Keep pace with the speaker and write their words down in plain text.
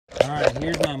Alright,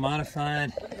 here's my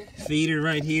modified feeder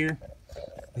right here.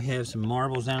 We have some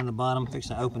marbles down at the bottom.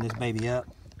 Fixing to open this baby up.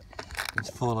 It's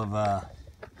full of,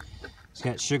 it's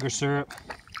got sugar syrup.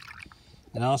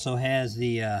 It also has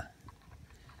the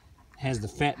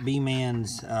Fat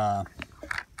B-Man's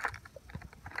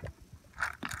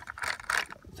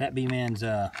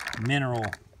mineral,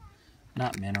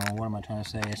 not mineral, what am I trying to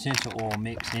say, essential oil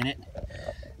mix in it.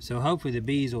 So hopefully the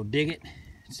bees will dig it.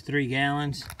 It's 3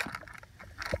 gallons.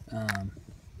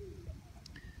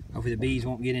 Hopefully the bees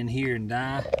won't get in here and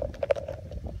die.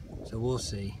 So we'll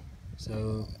see.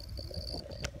 So,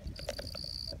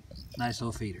 nice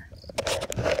little feeder.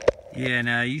 Yeah,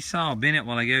 now you saw Bennett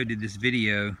while ago did this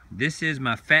video. This is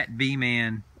my Fat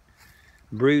B-Man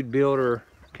Brood Builder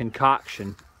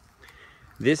concoction.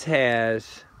 This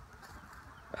has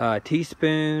a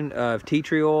teaspoon of tea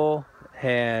tree oil,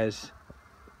 has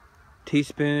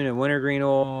teaspoon of wintergreen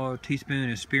oil, teaspoon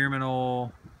of spearmint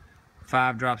oil,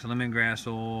 5 drops of lemongrass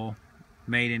oil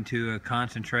made into a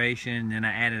concentration. Then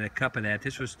I added a cup of that.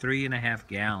 This was 3.5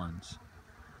 gallons.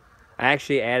 I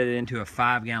actually added it into a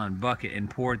 5-gallon bucket and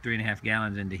poured 3.5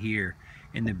 gallons into here,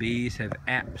 and the bees have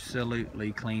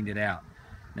absolutely cleaned it out.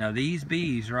 Now these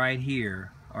bees right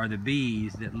here are the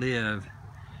bees that live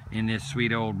in this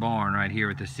sweet old barn right here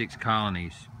with the 6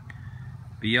 colonies.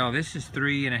 But y'all, this is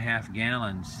 3.5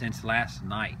 gallons since last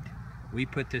night. We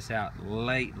put this out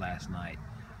late last night,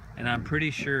 and I'm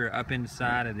pretty sure up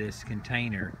inside of this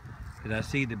container, because I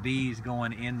see the bees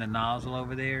going in the nozzle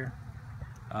over there,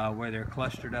 where they're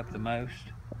clustered up the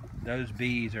most. Those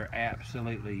bees are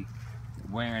absolutely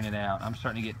wearing it out. I'm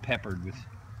starting to get peppered with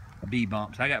bee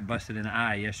bumps. I got busted in the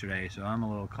eye yesterday, so I'm a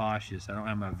little cautious. I don't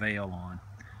have my veil on.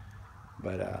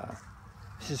 But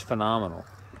this is phenomenal.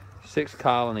 6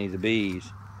 colonies of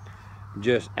bees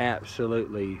just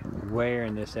absolutely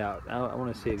wearing this out. I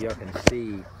want to see if y'all can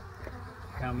see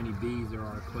how many bees there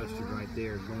are clustered right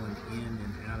there going in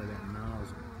and out of that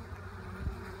nozzle.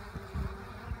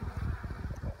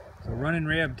 So Running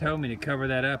Reb told me to cover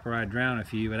that up or I'd drown a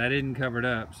few, but I didn't cover it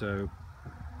up, so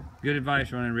good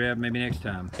advice, Running Reb. Maybe next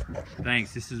time.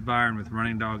 Thanks. This is Byron with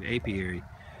Running Dog Apiary.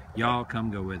 Y'all come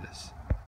go with us.